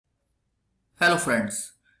Hello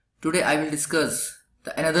friends, today I will discuss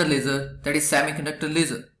another laser, that is semiconductor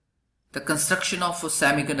laser, the construction of a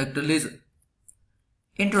semiconductor laser.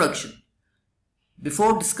 Introduction.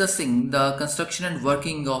 Before discussing the construction and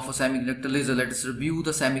working of a semiconductor laser, let us review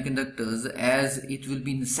the semiconductors, as it will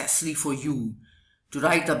be necessary for you to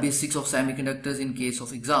write the basics of semiconductors in case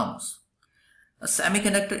of exams. A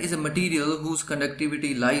semiconductor is a material whose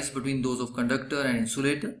conductivity lies between those of conductor and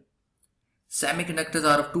insulator. Semiconductors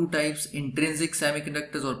are of two types: intrinsic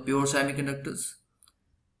semiconductors or pure semiconductors,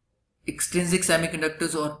 extrinsic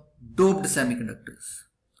semiconductors or doped semiconductors.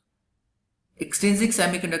 Extrinsic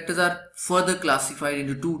semiconductors are further classified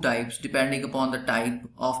into two types depending upon the type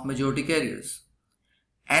of majority carriers.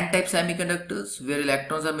 N-type semiconductors, where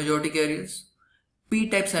electrons are majority carriers.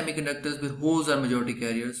 P-type semiconductors, where holes are majority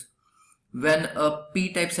carriers. When a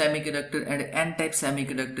P-type semiconductor and N-type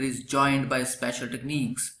semiconductor is joined by special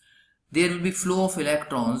techniques, there will be flow of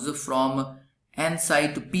electrons from N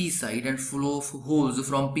side to P side and flow of holes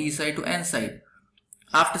from P side to N side.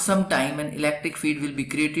 After some time, an electric field will be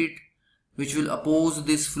created which will oppose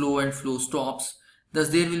this flow, and flow stops. Thus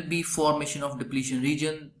there will be formation of depletion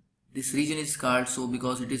region. This region is called so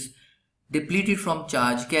because it is depleted from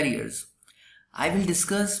charge carriers. I will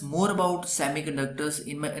discuss more about semiconductors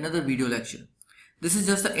in my another video lecture. This is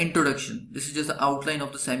just the introduction. This is just the outline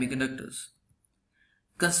of the semiconductors.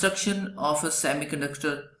 Construction of a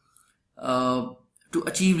semiconductor to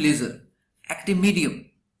achieve laser. Active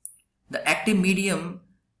medium. The active medium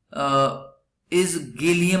is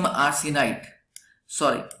gallium arsenide.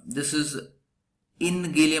 Sorry, this is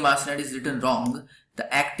in gallium arsenide is written wrong.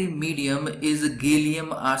 The active medium is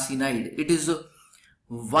gallium arsenide. It is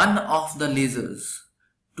one of the lasers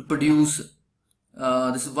to produce,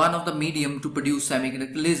 this is one of the medium to produce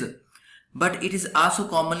semiconductor laser. But it is also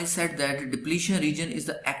commonly said that depletion region is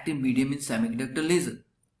the active medium in semiconductor laser.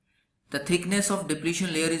 The thickness of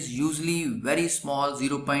depletion layer is usually very small,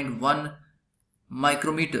 0.1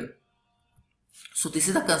 micrometer. So this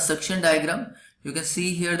is the construction diagram. You can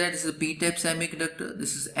see here that this is a P-type semiconductor,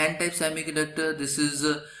 this is N-type semiconductor, this is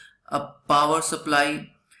a power supply.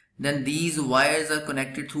 Then these wires are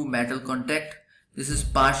connected through metal contact. This is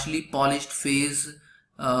partially polished phase.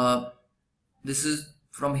 This is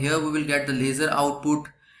from here we will get the laser output,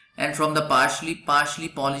 and from the partially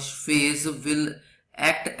polished phase will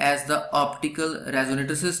act as the optical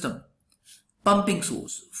resonator system. Pumping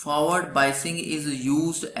source. Forward biasing is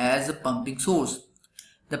used as a pumping source.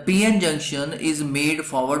 The PN junction is made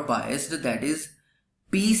forward biased, that is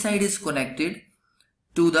P side is connected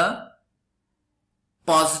to the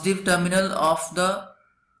positive terminal of the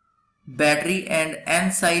battery and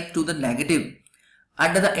N side to the negative.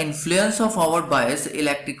 Under the influence of forward bias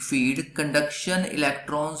electric field, conduction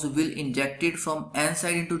electrons will injected from N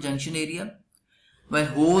side into junction area, while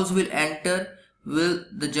holes will enter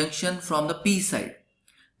the junction from the P side.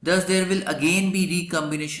 Thus there will again be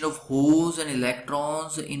recombination of holes and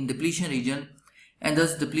electrons in depletion region, and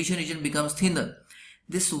thus depletion region becomes thinner.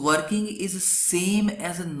 This working is same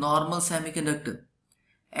as a normal semiconductor,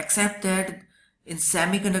 except that in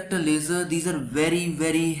semiconductor laser these are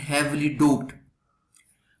very heavily doped.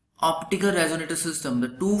 Optical resonator system.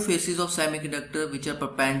 The two faces of semiconductor which are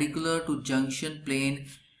perpendicular to junction plane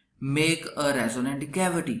make a resonant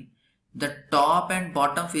cavity. The top and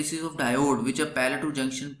bottom faces of diode which are parallel to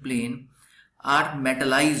junction plane are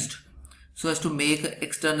metallized so as to make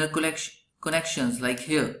external connections like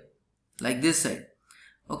here, like this side.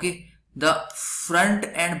 Okay, the front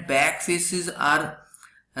and back faces are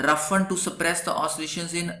roughened to suppress the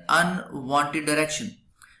oscillations in unwanted direction.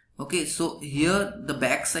 Okay, so here the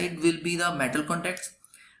back side will be the metal contacts,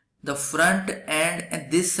 the front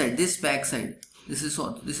and this side, this back side, this is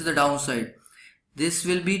the downside. This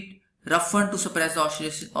will be roughened to suppress the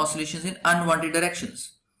oscillations in unwanted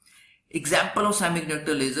directions. Example of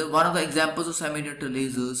semiconductor laser. One of the examples of semiconductor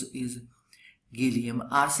lasers is gallium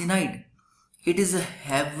arsenide. It is a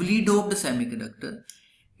heavily doped semiconductor.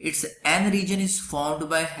 Its N region is formed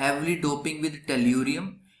by heavily doping with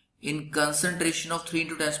tellurium in concentration of 3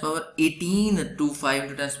 × 10⁻18 to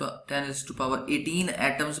 5 × 10⁻18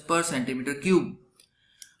 atoms per centimeter cube,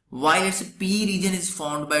 while its P region is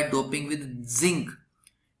formed by doping with zinc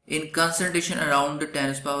in concentration around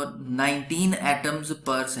 10⁻19 atoms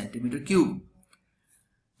per centimeter cube.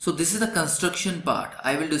 So this is the construction part.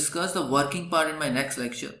 I will discuss the working part in my next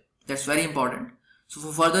lecture. That's very important. So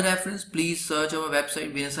for further reference, please search our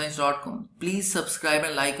website winnerscience.com. Please subscribe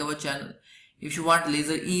and like our channel. If you want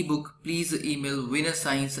laser ebook, please email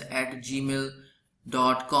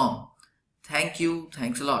winnerscience@gmail.com. Thank you.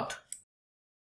 Thanks a lot.